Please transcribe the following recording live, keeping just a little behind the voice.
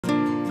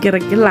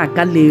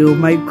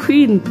my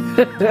queen.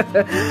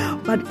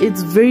 But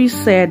it's very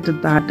sad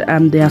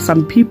that there are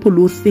some people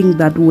who think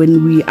that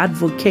when we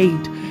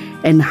advocate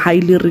and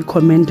highly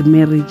recommend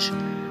marriage,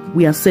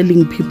 we are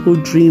selling people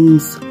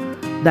dreams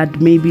that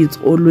maybe it's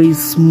always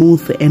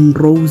smooth and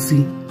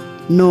rosy.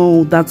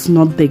 No, that's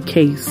not the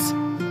case.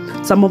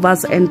 Some of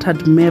us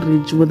entered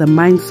marriage with a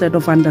mindset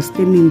of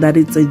understanding that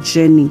it's a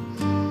journey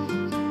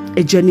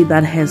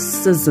that has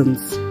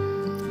seasons,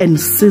 and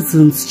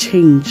seasons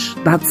change.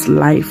 That's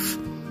life.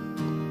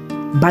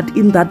 But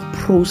in that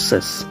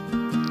process,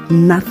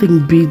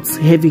 nothing beats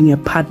having a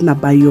partner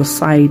by your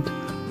side.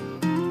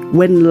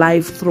 When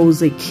life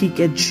throws a kick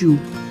at you,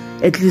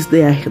 at least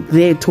they are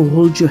there to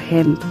hold your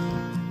hand.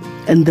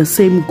 And the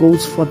same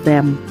goes for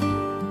them.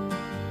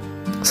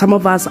 Some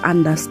of us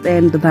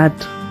understand that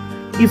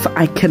if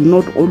I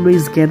cannot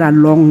always get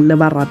along,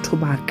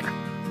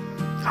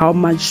 how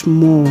much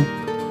more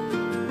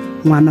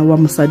ngwana wa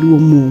mosadi o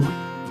mongwe?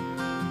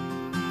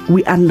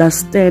 We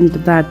understand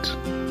that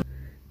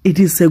it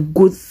is a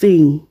good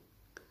thing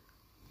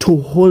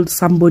to hold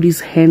somebody's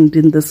hand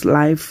in this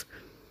life.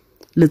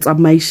 Let's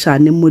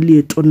amaishane mo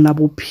leetong la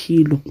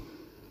bophelo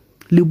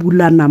le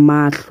bulana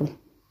mahlo.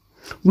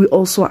 We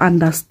also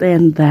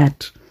understand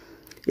that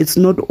it's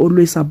not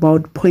always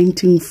about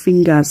pointing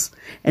fingers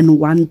and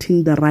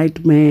wanting the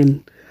right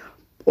man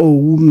or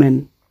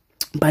woman,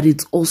 but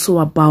it's also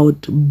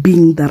about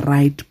being the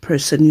right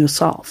person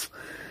yourself.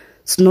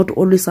 It's not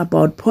always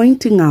about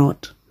pointing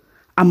out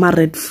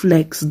red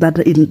flags that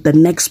the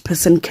next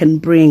person can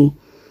bring.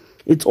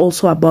 It's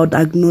also about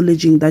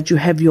acknowledging that you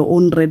have your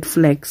own red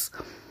flags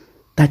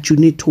that you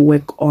need to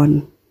work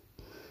on.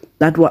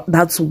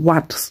 That's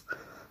what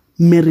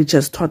marriage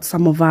has taught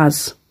some of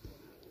us.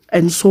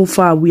 And so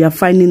far, we are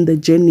finding the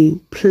journey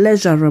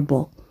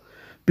pleasurable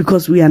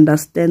because we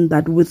understand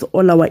that with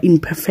all our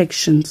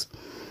imperfections,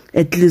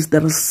 at least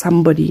there is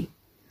somebody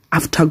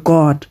after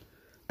God.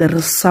 There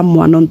is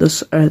someone on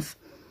this earth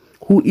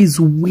who is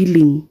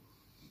willing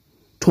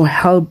to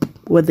help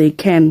where they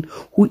can,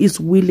 who is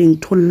willing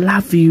to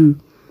love you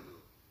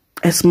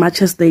as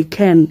much as they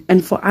can.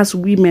 And for us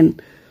women,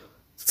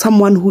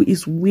 someone who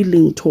is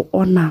willing to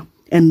honor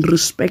and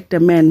respect a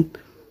man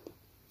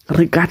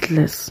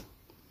regardless.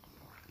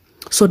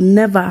 So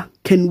never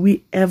can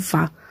we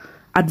ever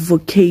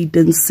advocate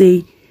and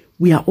say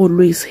we are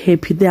always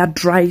happy. There are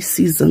dry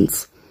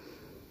seasons.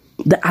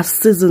 There are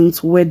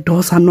seasons where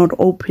doors are not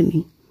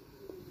opening.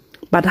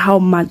 But how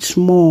much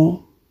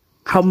more,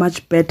 how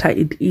much better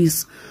it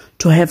is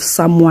to have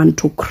someone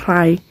to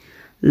cry,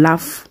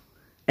 laugh,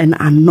 and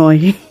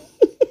annoy.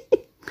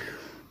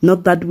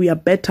 Not that we are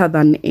better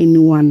than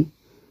anyone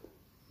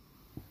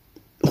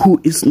who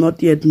is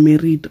not yet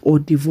married or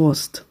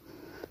divorced.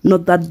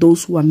 Not that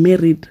those who are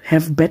married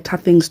have better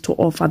things to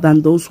offer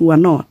than those who are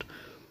not.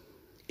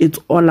 It's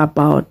all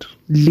about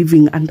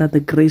living under the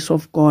grace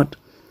of God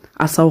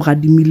as to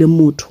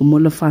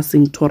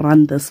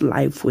run this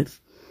life with.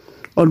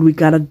 All we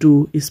gotta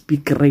do is be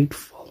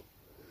grateful.